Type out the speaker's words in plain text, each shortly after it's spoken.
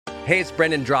Hey, it's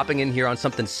Brendan dropping in here on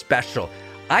something special.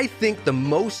 I think the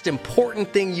most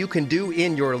important thing you can do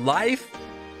in your life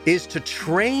is to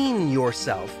train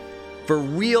yourself for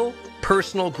real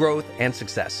personal growth and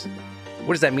success.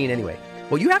 What does that mean anyway?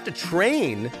 Well, you have to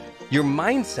train your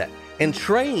mindset and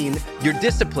train your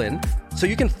discipline so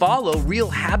you can follow real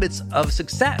habits of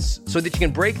success, so that you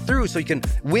can break through, so you can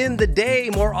win the day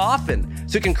more often,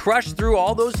 so you can crush through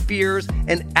all those fears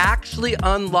and actually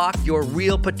unlock your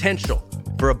real potential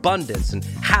for abundance and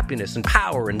happiness and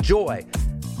power and joy.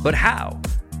 But how?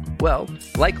 Well,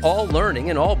 like all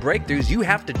learning and all breakthroughs, you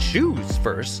have to choose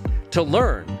first to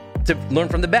learn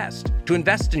from the best, to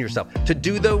invest in yourself, to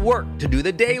do the work, to do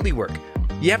the daily work.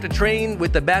 You have to train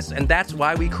with the best, and that's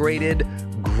why we created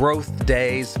Growth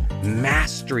Day's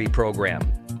Mastery Program.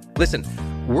 Listen,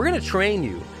 we're going to train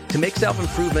you to make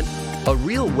self-improvement a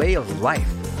real way of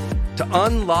life, to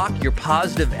unlock your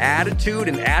positive attitude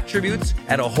and attributes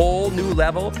at a whole new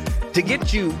level, to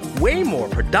get you way more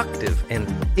productive and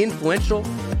influential,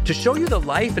 to show you the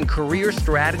life and career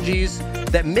strategies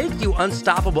that make you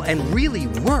unstoppable and really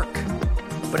work.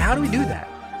 But how do we do that?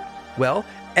 Well,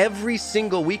 every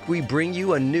single week we bring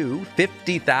you a new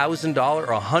 $50,000 or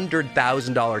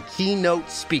 $100,000 keynote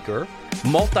speaker,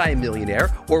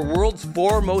 multimillionaire, or world's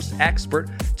foremost expert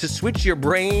to switch your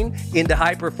brain into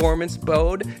high performance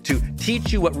mode, to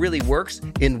teach you what really works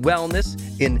in wellness,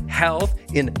 in health,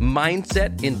 in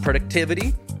mindset, in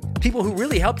productivity. People who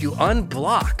really help you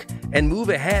unblock and move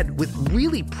ahead with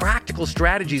really practical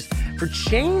strategies for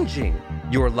changing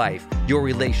your life, your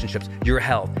relationships, your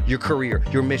health, your career,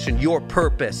 your mission, your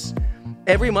purpose.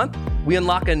 Every month, we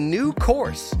unlock a new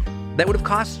course that would have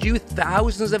cost you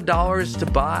thousands of dollars to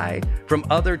buy from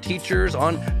other teachers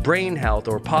on brain health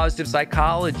or positive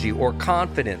psychology or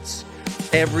confidence.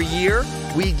 Every year,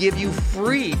 we give you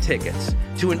free tickets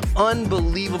to an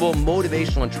unbelievable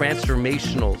motivational and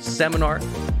transformational seminar.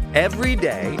 Every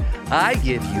day, I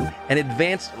give you an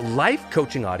advanced life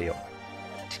coaching audio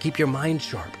to keep your mind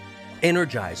sharp,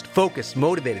 energized, focused,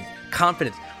 motivated,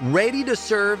 confident, ready to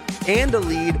serve and to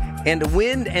lead and to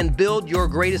win and build your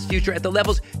greatest future at the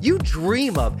levels you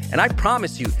dream of. And I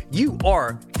promise you, you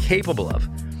are capable of.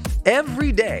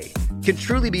 Every day can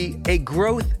truly be a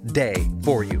growth day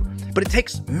for you. But it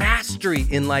takes mastery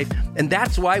in life, and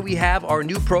that's why we have our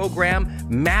new program,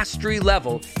 Mastery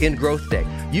Level in Growth Day.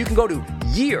 You can go to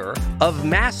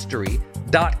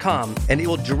yearofmastery.com, and it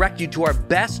will direct you to our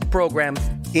best program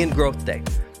in Growth Day.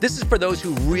 This is for those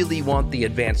who really want the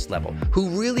advanced level, who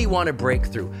really want to break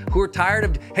through, who are tired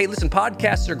of, hey, listen,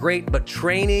 podcasts are great, but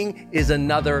training is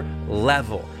another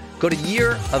level. Go to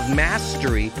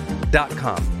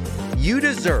yearofmastery.com. You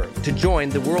deserve to join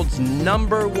the world's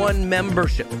 #1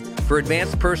 membership for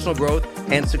advanced personal growth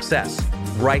and success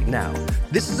right now.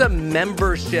 This is a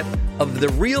membership of the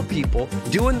real people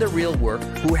doing the real work,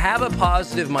 who have a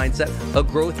positive mindset, a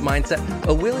growth mindset,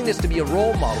 a willingness to be a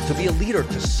role model, to be a leader,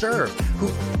 to serve, who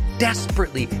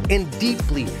desperately and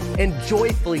deeply and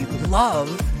joyfully love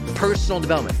personal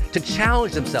development, to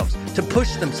challenge themselves, to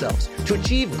push themselves, to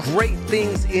achieve great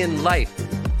things in life.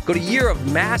 Go to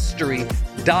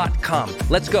yearofmastery.com.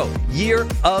 Let's go.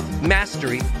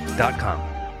 yearofmastery.com.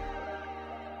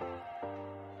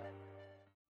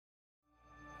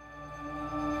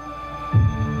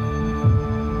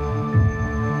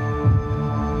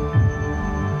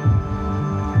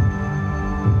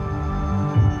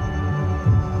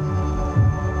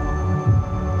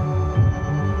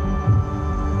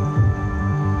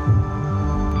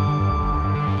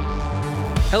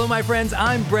 Hello, my friends.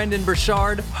 I'm Brendon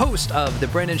Burchard, host of The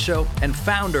Brendan Show and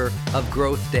founder of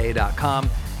GrowthDay.com,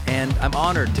 and I'm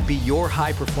honored to be your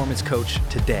high-performance coach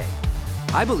today.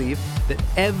 I believe that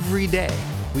every day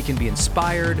we can be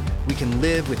inspired, we can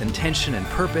live with intention and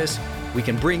purpose, we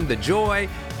can bring the joy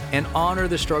and honor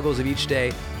the struggles of each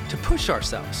day to push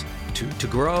ourselves, to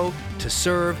grow, to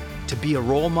serve, to be a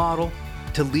role model,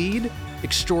 to lead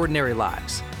extraordinary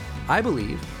lives. I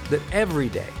believe that every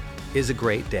day is a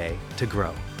great day to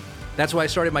grow. That's why I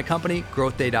started my company,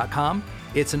 GrowthDay.com.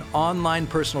 It's an online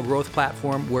personal growth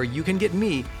platform where you can get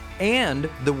me and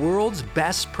the world's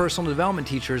best personal development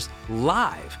teachers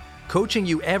live, coaching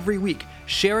you every week,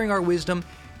 sharing our wisdom,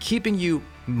 keeping you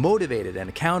motivated and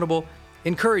accountable,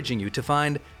 encouraging you to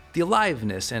find the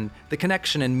aliveness and the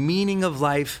connection and meaning of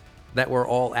life that we're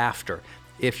all after.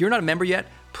 If you're not a member yet,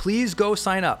 please go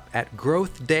sign up at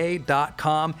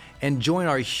GrowthDay.com and join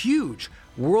our huge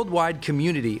worldwide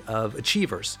community of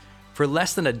achievers. For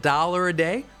less than $1 a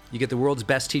day, you get the world's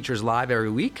best teachers live every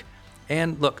week.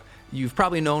 And look, you've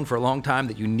probably known for a long time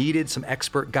that you needed some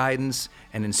expert guidance,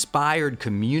 an inspired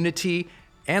community,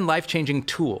 and life-changing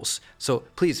tools. So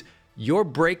please Your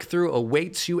breakthrough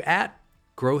awaits you at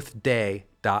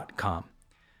growthday.com.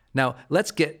 Now,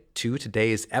 let's get to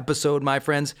today's episode, my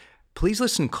friends. Please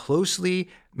listen closely.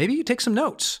 Maybe you take some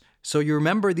notes so you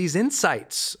remember these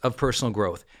insights of personal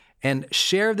growth. And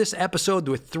share this episode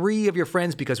with 3 of your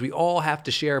friends, because we all have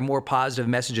to share more positive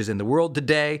messages in the world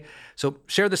today. So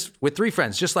share this with 3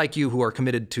 friends just like you who are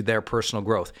committed to their personal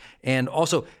growth. And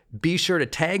also be sure to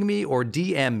tag me or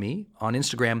DM me on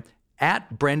Instagram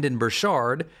at Brendon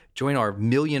Burchard. Join our 1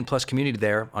 million+ community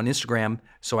there on Instagram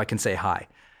so I can say hi.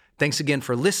 Thanks again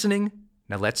for listening.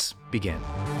 Now let's begin.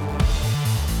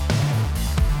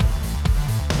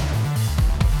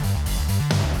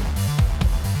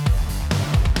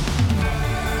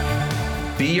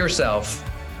 Be yourself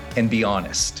and be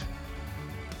honest.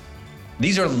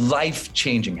 These are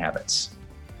life-changing habits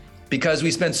because we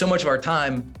spend so much of our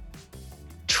time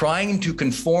trying to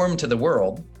conform to the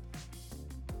world,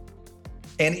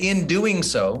 and in doing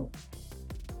so,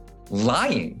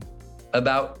 lying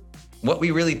about what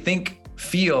we really think,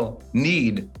 feel,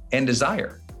 need, and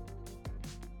desire.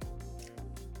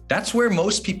 That's where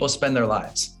most people spend their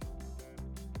lives.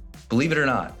 Believe it or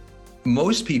not,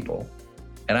 most people,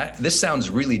 and this sounds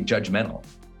really judgmental,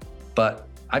 but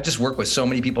I just work with so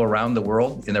many people around the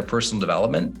world in their personal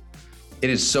development. It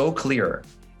is so clear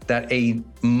that a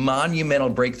monumental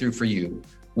breakthrough for you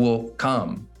will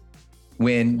come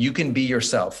when you can be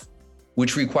yourself,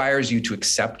 which requires you to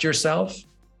accept yourself,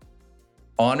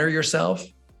 honor yourself,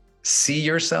 see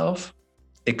yourself,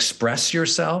 express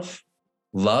yourself,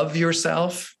 love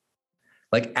yourself,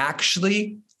 like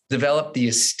actually develop the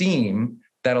esteem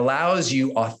that allows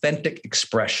you authentic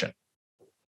expression.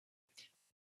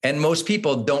 And most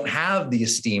people don't have the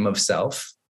esteem of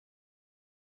self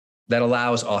that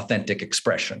allows authentic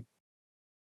expression.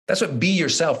 That's what be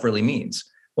yourself really means.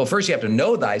 Well, first you have to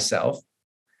know thyself,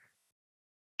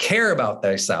 care about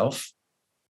thyself,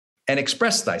 and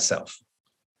express thyself.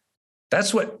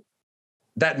 That's what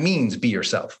that means, be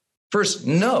yourself. First,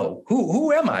 know,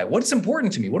 who am I? What's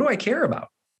important to me? What do I care about?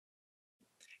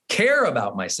 Care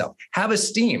about myself, have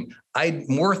esteem. I'm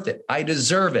worth it. I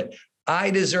deserve it. I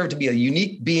deserve to be a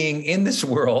unique being in this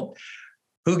world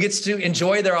who gets to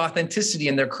enjoy their authenticity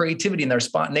and their creativity and their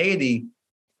spontaneity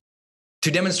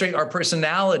to demonstrate our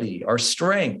personality, our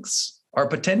strengths, our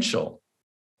potential.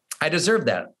 I deserve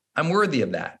that. I'm worthy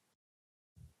of that.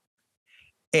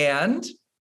 And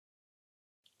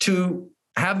to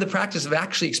have the practice of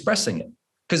actually expressing it,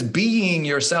 because being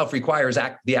yourself requires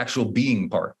the actual being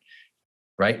part.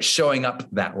 Right? Showing up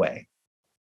that way.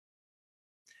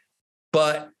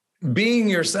 But being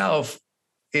yourself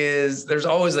there's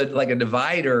always a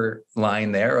divider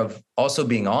line there of also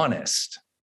being honest.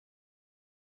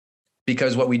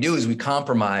 Because what we do is we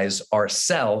compromise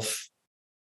ourself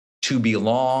to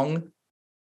belong,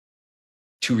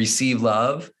 to receive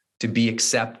love, to be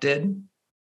accepted.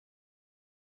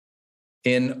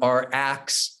 In our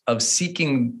acts of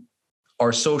seeking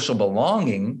our social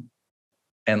belonging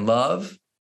and love,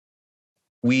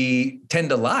 we tend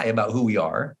to lie about who we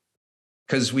are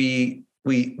because we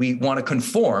want to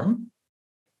conform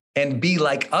and be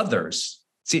like others.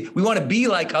 See, we want to be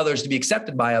like others to be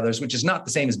accepted by others, which is not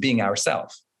the same as being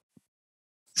ourselves.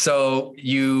 So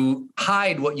you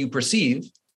hide what you perceive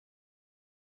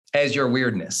as your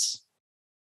weirdness.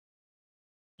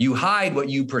 You hide what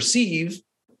you perceive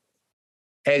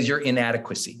as your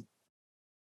inadequacy.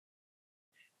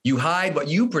 You hide what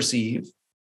you perceive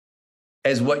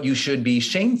as what you should be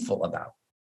shameful about.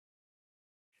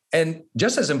 And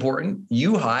just as important,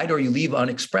 you hide or you leave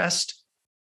unexpressed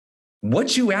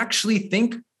what you actually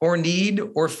think or need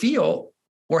or feel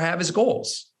or have as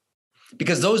goals,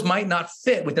 because those might not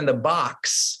fit within the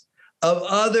box of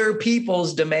other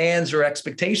people's demands or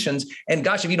expectations. And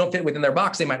gosh, if you don't fit within their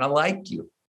box, they might not like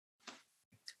you.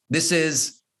 This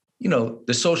is,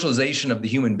 the socialization of the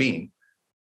human being.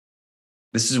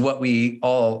 This is what we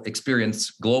all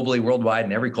experience globally, worldwide,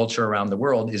 in every culture around the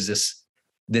world, is this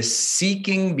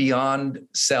seeking beyond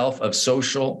self of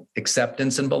social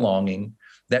acceptance and belonging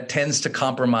that tends to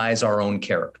compromise our own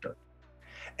character.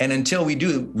 And until we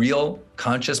do real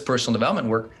conscious personal development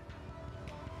work,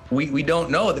 we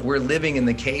don't know that we're living in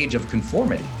the cage of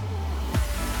conformity.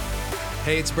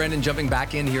 Hey, it's Brendon jumping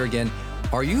back in here again.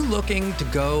 Are you looking to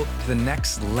go to the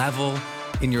next level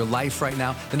in your life right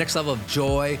now, the next level of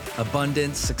joy,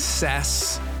 abundance,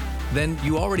 success? Then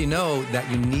you already know that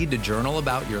you need to journal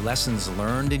about your lessons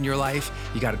learned in your life.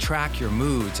 You got to track your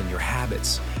moods and your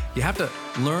habits. You have to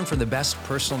learn from the best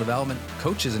personal development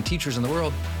coaches and teachers in the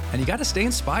world, and you got to stay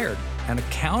inspired and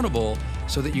accountable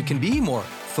so that you can be more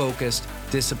focused,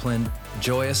 disciplined,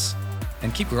 joyous,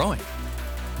 and keep growing.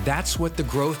 That's what the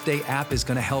Growth Day app is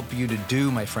going to help you to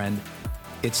do, my friend.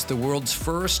 It's the world's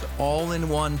first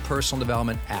all-in-one personal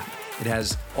development app. It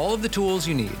has all of the tools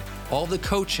you need, all the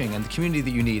coaching and the community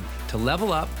that you need to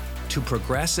level up, to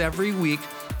progress every week,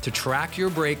 to track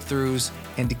your breakthroughs,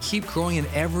 and to keep growing in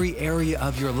every area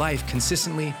of your life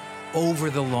consistently over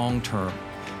the long term.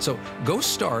 So go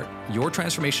start your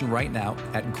transformation right now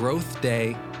at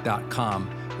growthday.com,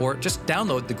 or just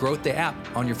download the Growth Day app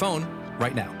on your phone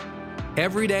right now.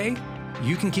 Every day,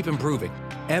 you can keep improving.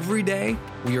 Every day,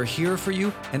 we are here for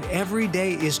you, and every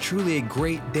day is truly a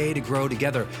great day to grow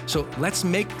together. So let's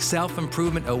make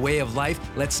self-improvement a way of life.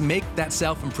 Let's make that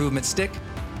self-improvement stick.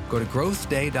 Go to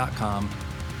growthday.com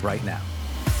right now.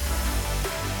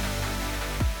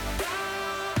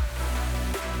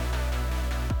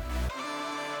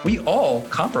 We all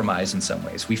compromise in some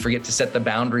ways. We forget to set the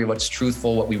boundary of what's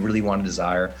truthful, what we really want to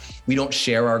desire. We don't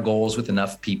share our goals with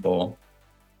enough people.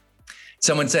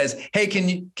 Someone says, hey, can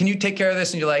you take care of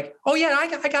this? And you're like, oh yeah,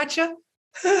 I got you.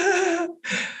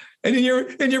 And in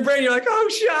your brain, you're like, oh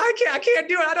shit, I can't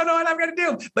do it. I don't know what I'm going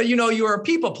to do. But you're a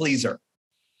people pleaser.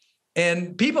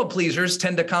 And people pleasers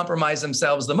tend to compromise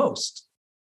themselves the most.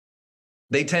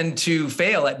 They tend to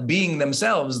fail at being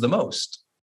themselves the most.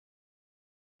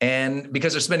 And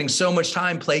because they're spending so much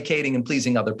time placating and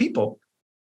pleasing other people,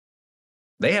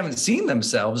 they haven't seen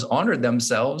themselves, honored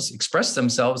themselves, expressed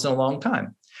themselves in a long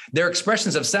time. Their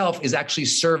expressions of self is actually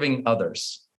serving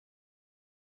others.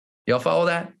 Y'all follow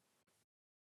that?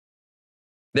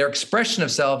 Their expression of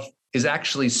self is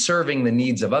actually serving the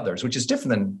needs of others, which is different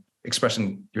than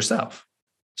expressing yourself.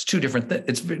 It's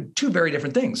it's two very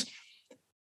different things.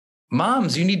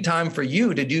 Moms, you need time for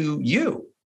you to do you,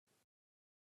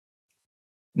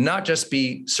 not just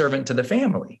be servant to the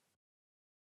family.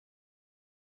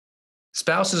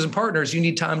 Spouses and partners, you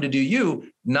need time to do you,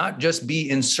 not just be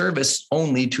in service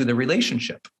only to the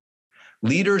relationship.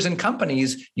 Leaders and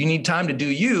companies, you need time to do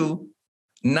you,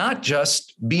 not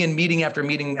just be in meeting after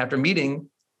meeting after meeting,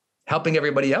 helping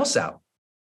everybody else out.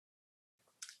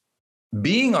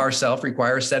 Being ourselves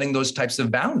requires setting those types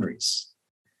of boundaries.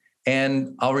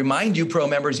 And I'll remind you, pro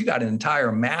members, you got an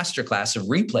entire masterclass of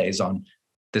replays on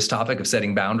this topic of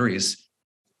setting boundaries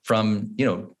from,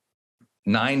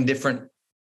 9 different,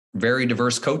 very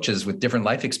diverse coaches with different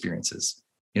life experiences,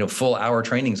 full hour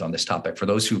trainings on this topic for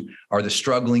those who are the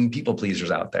struggling people pleasers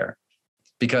out there.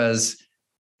 Because,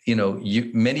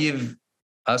 many of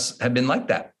us have been like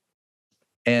that.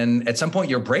 And at some point,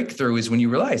 your breakthrough is when you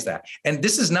realize that. And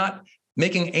this is not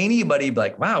making anybody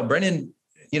like, wow, Brendan,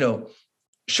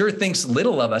 sure thinks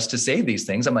little of us to say these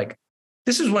things. I'm like,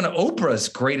 this is one of Oprah's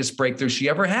greatest breakthroughs she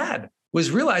ever had,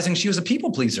 was realizing she was a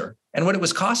people pleaser and what it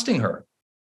was costing her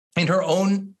and her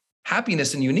own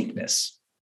happiness and uniqueness.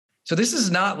 So this is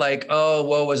not like, oh,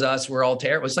 woe was us, we're all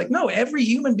terrible. It's like, no, every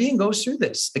human being goes through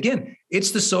this. Again,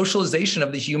 it's the socialization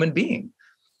of the human being.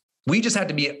 We just have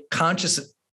to be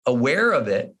conscious, aware of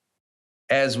it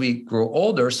as we grow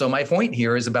older. So my point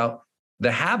here is about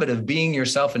the habit of being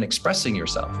yourself and expressing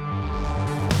yourself.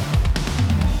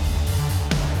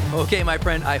 Okay, my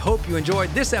friend, I hope you enjoyed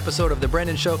this episode of The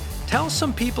Brendan Show. Tell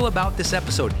some people about this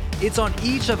episode. It's on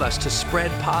each of us to spread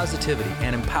positivity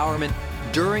and empowerment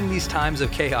during these times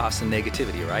of chaos and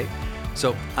negativity, right?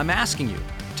 So I'm asking you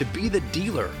to be the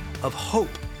dealer of hope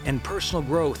and personal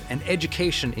growth and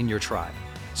education in your tribe.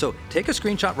 So take a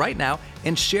screenshot right now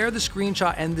and share the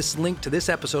screenshot and this link to this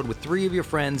episode with 3 of your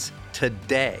friends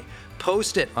today.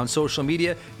 Post it on social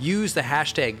media. Use the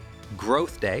hashtag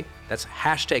Growth Day. That's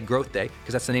hashtag Growth Day,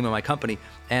 because that's the name of my company.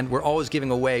 And we're always giving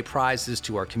away prizes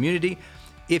to our community.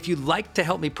 If you'd like to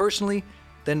help me personally,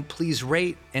 then please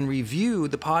rate and review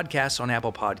the podcast on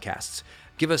Apple Podcasts.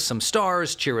 Give us some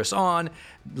stars, cheer us on,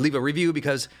 leave a review,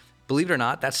 because believe it or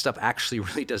not, that stuff actually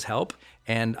really does help.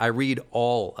 And I read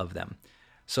all of them.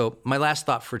 So my last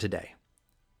thought for today,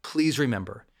 please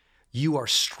remember, you are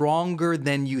stronger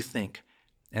than you think,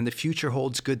 and the future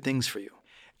holds good things for you.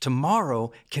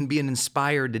 Tomorrow can be an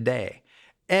inspired day.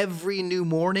 Every new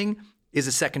morning is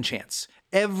a second chance.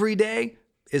 Every day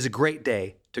is a great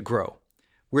day to grow.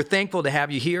 We're thankful to have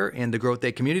you here in the Growth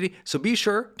Day community, so be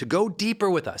sure to go deeper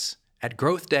with us at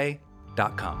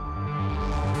growthday.com.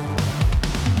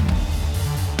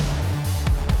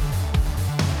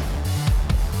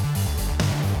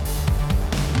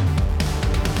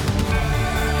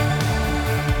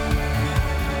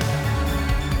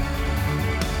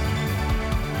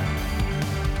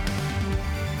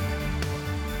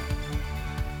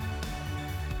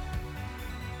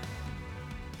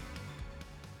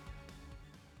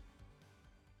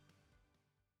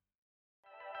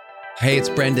 Hey, it's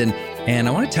Brendan, and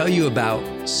I want to tell you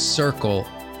about Circle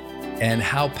and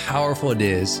how powerful it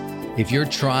is if you're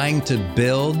trying to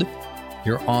build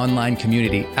your online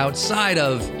community outside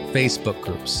of Facebook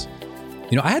groups.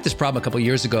 You know, I had this problem a couple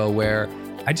years ago where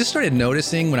I just started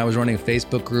noticing when I was running a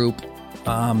Facebook group,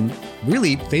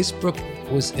 really Facebook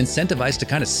was incentivized to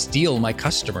kind of steal my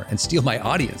customer and steal my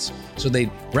audience. So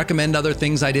they'd recommend other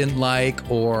things I didn't like,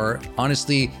 or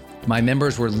honestly, my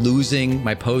members were losing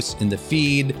my posts in the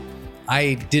feed.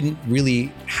 I didn't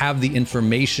really have the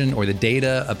information or the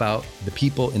data about the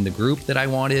people in the group that I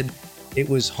wanted. It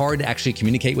was hard to actually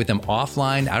communicate with them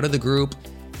offline, out of the group.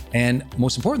 And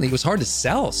most importantly, it was hard to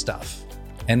sell stuff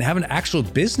and have an actual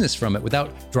business from it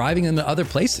without driving them to other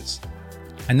places.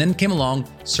 And then came along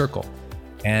Circle.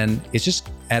 And it's just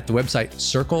at the website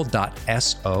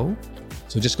circle.so.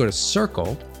 So just go to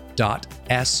circle.so.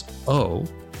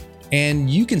 And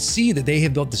you can see that they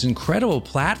have built this incredible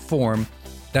platform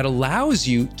that allows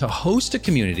you to host a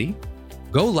community,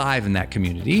 go live in that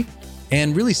community,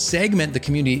 and really segment the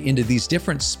community into these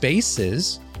different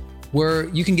spaces where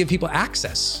you can give people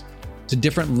access to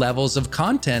different levels of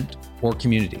content or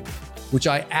community, which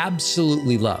I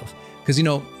absolutely love. Because, you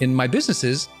know, in my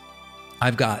businesses,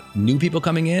 I've got new people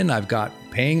coming in, I've got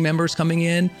paying members coming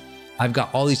in, I've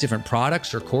got all these different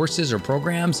products or courses or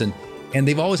programs, and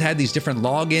they've always had these different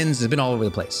logins. They've been all over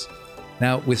the place.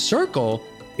 Now with Circle,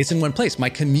 it's in one place. My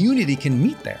community can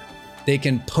meet there. They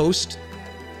can post,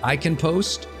 I can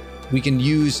post, we can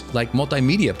use like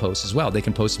multimedia posts as well. They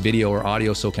can post video or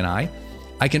audio, so can I.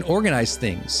 I can organize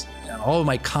things, all of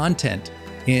my content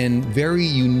in very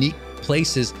unique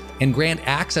places and grant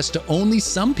access to only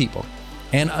some people.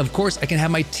 And of course, I can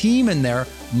have my team in there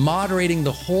moderating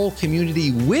the whole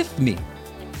community with me.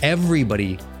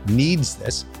 Everybody needs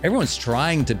this. Everyone's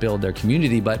trying to build their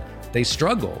community, but they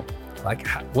struggle. Like,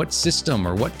 what system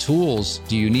or what tools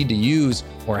do you need to use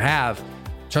or have?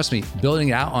 Trust me, building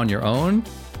it out on your own,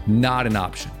 not an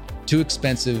option. Too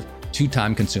expensive, too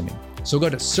time consuming. So go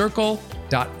to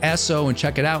circle.so and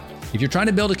check it out. If you're trying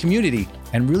to build a community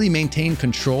and really maintain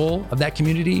control of that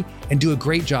community and do a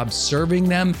great job serving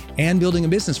them and building a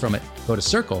business from it, go to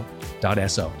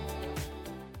circle.so.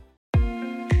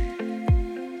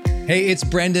 Hey, it's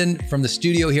Brendan from the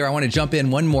studio here. I want to jump in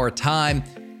one more time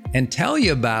and tell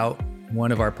you about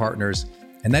one of our partners,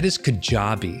 and that is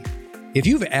Kajabi. If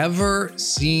you've ever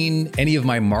seen any of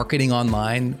my marketing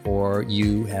online, or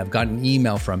you have gotten an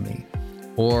email from me,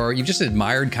 or you've just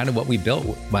admired kind of what we built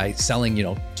by selling,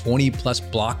 20 plus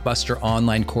blockbuster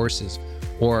online courses,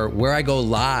 or where I go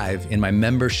live in my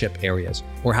membership areas,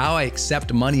 or how I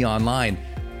accept money online,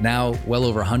 now well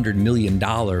over $100 million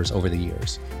over the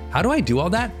years. How do I do all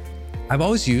that? I've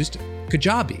always used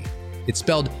Kajabi. It's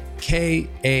spelled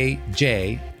Kajabi.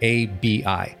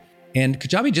 And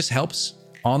Kajabi just helps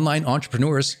online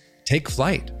entrepreneurs take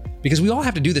flight, because we all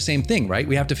have to do the same thing, right?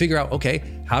 We have to figure out, okay,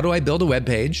 how do I build a web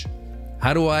page?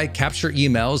 How do I capture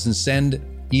emails and send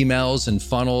emails and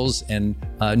funnels and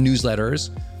newsletters?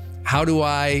 How do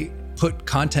I put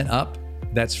content up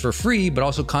that's for free, but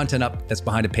also content up that's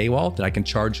behind a paywall that I can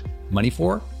charge money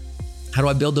for? How do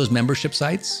I build those membership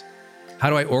sites? How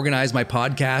do I organize my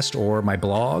podcast or my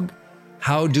blog?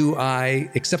 How do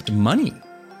I accept money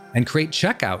and create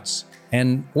checkouts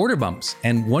and order bumps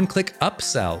and one-click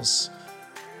upsells?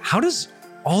 How does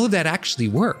all of that actually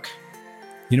work?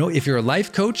 If you're a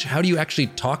life coach, how do you actually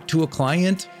talk to a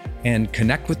client and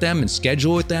connect with them and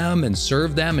schedule with them and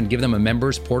serve them and give them a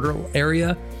members portal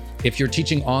area? If you're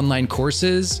teaching online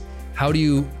courses, how do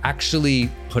you actually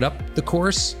put up the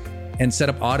course and set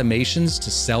up automations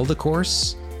to sell the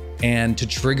course and to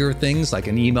trigger things like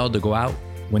an email to go out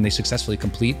when they successfully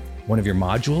complete one of your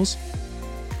modules?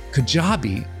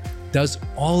 Kajabi does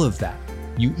all of that.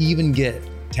 You even get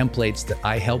templates that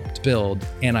I helped build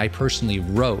and I personally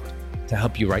wrote to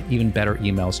help you write even better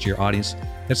emails to your audience.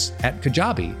 That's at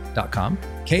kajabi.com,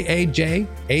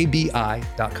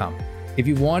 Kajabi.com. If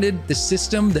you wanted the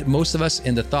system that most of us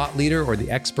in the thought leader or the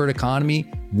expert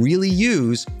economy really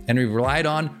use and we've relied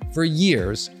on for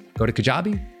years, go to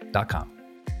kajabi.com.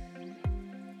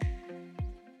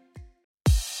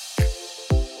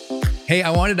 Hey,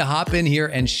 I wanted to hop in here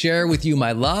and share with you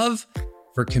my love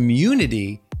for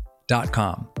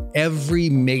community.com. Every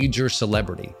major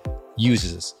celebrity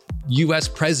uses this. US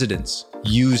presidents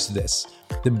use this.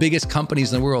 The biggest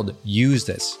companies in the world use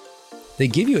this. They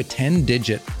give you a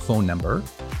 10-digit phone number,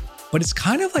 but it's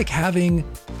kind of like having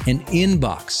an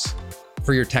inbox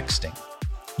for your texting.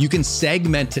 You can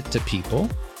segment it to people,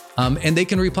 and they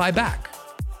can reply back.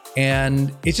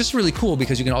 And it's just really cool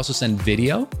because you can also send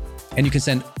video and you can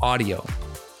send audio.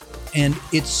 And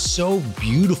it's so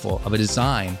beautiful of a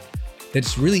design that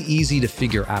it's really easy to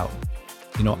figure out.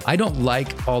 I don't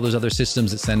like all those other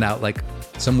systems that send out like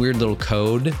some weird little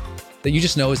code that you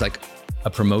just know is like a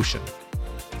promotion.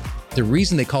 The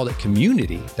reason they called it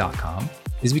community.com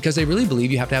is because they really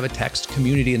believe you have to have a text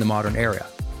community in the modern era.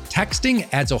 Texting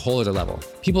adds a whole other level.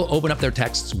 People open up their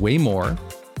texts way more.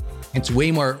 It's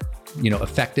way more,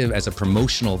 effective as a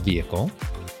promotional vehicle.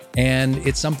 And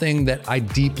it's something that I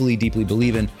deeply, deeply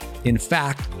believe in. In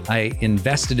fact, I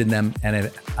invested in them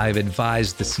and I've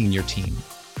advised the senior team.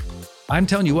 I'm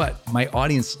telling you what, my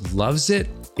audience loves it.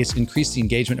 It's increased the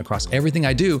engagement across everything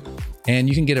I do. And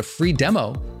you can get a free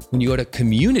demo when you go to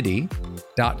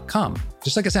community.com.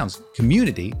 Just like it sounds,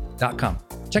 community.com.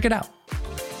 Check it out.